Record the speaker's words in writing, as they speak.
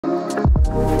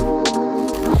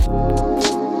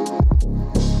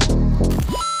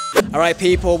Alright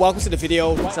people, welcome to the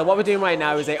video. So what we're doing right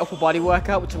now is a upper body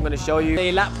workout, which I'm going to show you.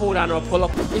 A lat pull down or a pull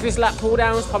up. If it's lat pull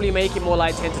downs, probably make it more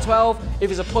like 10 to 12.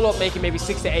 If it's a pull up, make it maybe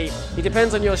 6 to 8. It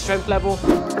depends on your strength level.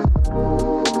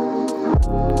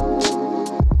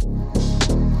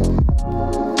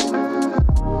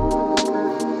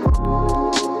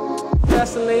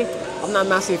 Personally, I'm not a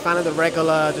massive fan of the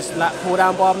regular just lat pull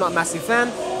down bar. I'm not a massive fan.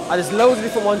 There's loads of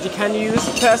different ones you can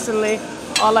use. Personally,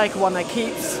 I like one that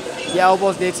keeps your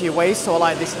elbows near to your waist, so I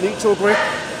like this neutral grip.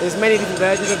 There's many different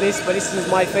versions of this, but this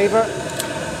is my favorite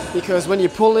because when you're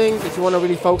pulling, if you want to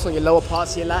really focus on your lower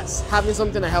parts of your lats, having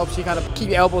something that helps you kind of keep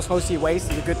your elbows close to your waist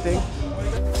is a good thing.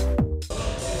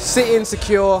 Sit in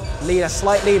secure, lean a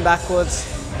slight lean backwards,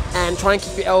 and try and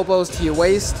keep your elbows to your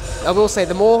waist. I will say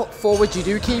the more forward you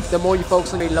do keep, the more you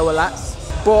focus on your lower lats,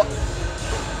 but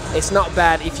it's not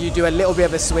bad if you do a little bit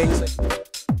of a swing.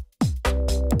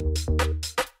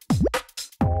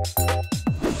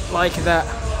 Like that,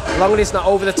 as long as it's not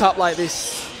over the top like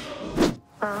this.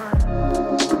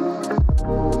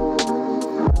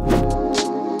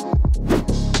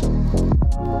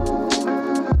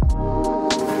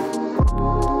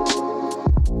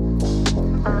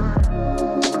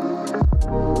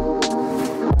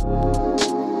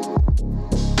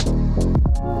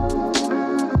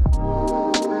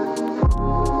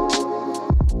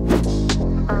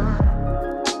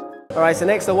 Alright, so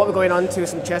next what we're going on to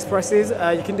some chest presses.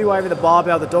 You can do either the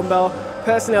barbell or the dumbbell.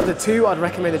 Personally, of the two, I'd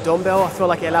recommend the dumbbell. I feel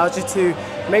like it allows you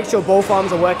to make sure both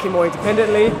arms are working more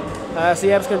independently. So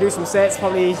yeah, I'm just going to do some sets,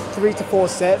 probably 3 to 4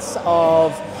 sets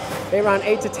of around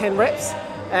 8 to 10 reps.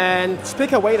 And just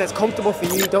pick a weight that's comfortable for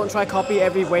you. Don't try copy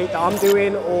every weight that I'm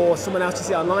doing or someone else you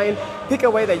see online. Pick a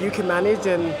weight that you can manage,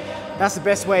 and that's the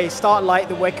best way. Start light,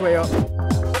 then work your way up.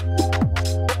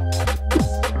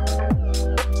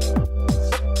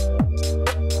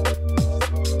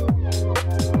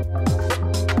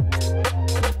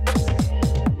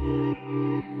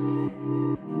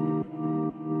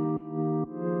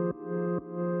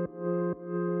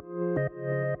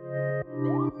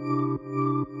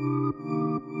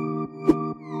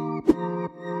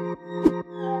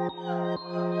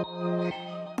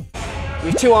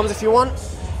 With 2 arms if you want.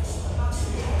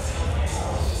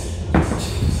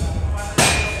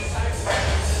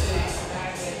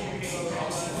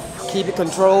 Keep it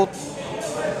controlled.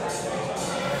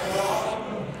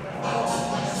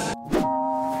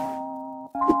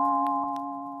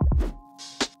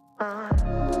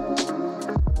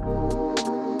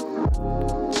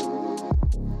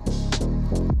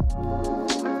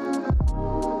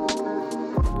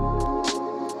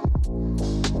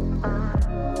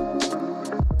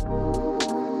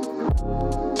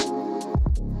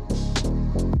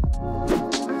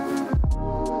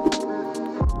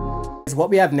 What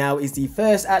we have now is the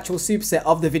first actual superset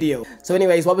of the video. So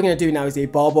anyways, what we're going to do now is a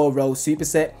barbell row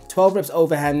superset, 12 reps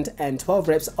overhand and 12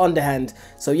 reps underhand.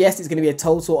 So yes, it's going to be a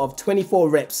total of 24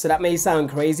 reps. So that may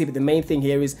sound crazy, but the main thing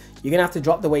here is you're going to have to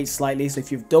drop the weight slightly. So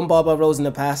if you've done barbell rows in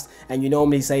the past and you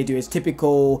normally say do a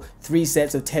typical 3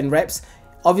 sets of 10 reps,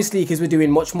 obviously, because we're doing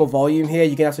much more volume here, you're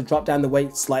going to have to drop down the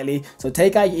weight slightly. So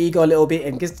take out your ego a little bit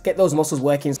and just get those muscles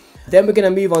working. Then we're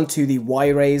going to move on to the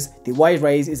Y-Raise. The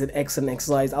Y-Raise is an excellent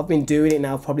exercise. I've been doing it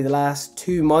now probably the last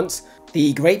 2 months.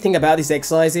 The great thing about this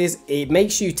exercise is it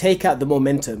makes you take out the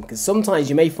momentum, because sometimes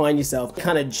you may find yourself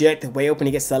kind of jerk the weight up when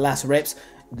it gets to the last reps.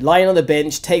 Lying on the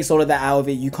bench takes all of that out of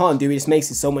it. You can't do it. It just makes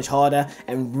it so much harder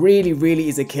and really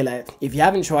is a killer. If you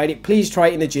haven't tried it, please try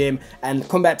it in the gym and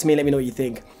come back to me and let me know what you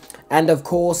think. And of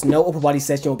course, no upper body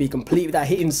session will be complete without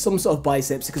hitting some sort of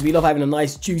biceps, because we love having a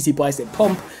nice juicy bicep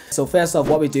pump. So first off,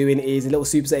 what we're doing is a little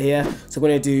superset here. So we're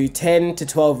going to do 10 to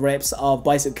 12 reps of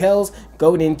bicep curls,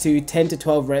 going into 10 to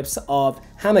 12 reps of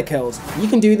hammer curls. You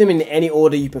can do them in any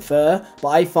order you prefer, but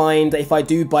I find that if I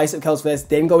do bicep curls first,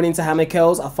 then going into hammer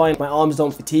curls, I find my arms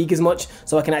don't fatigue as much,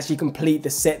 so I can actually complete the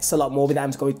sets a lot more without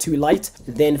having to go too light.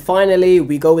 Then finally,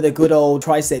 we go with a good old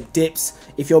tricep dips.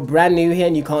 If you're brand new here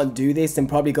and you can't do this, then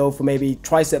probably go for maybe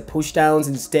tricep push downs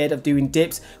instead of doing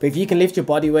dips. But if you can lift your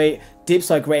body weight, dips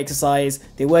are a great exercise.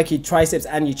 They work your triceps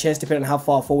and your chest depending on how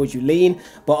far forward you lean.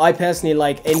 But I personally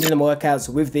like ending the workouts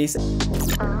with this.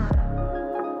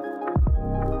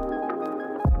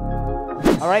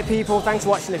 Alright people, thanks for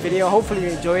watching the video. Hopefully you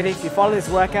enjoyed it. If you follow this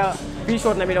workout, be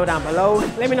sure to let me know down below.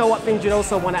 Let me know what things you'd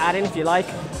also want to add in if you like.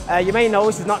 You may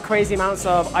notice there's not crazy amounts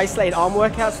of isolated arm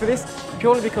workouts for this,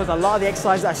 purely because a lot of the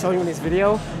exercises that I showed you in this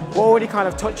video will already kind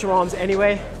of touch your arms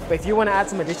anyway. But if you want to add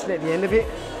some addition at the end of it,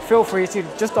 feel free to.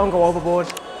 Just don't go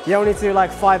overboard. You don't need to do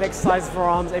like 5 exercises for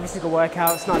arms every single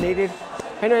workout. It's not needed.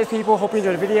 Anyways people, hope you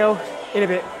enjoyed the video. In a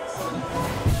bit.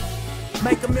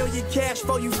 Make $1 million cash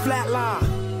for you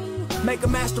flatline. Make a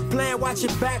master plan, watch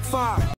it backfire.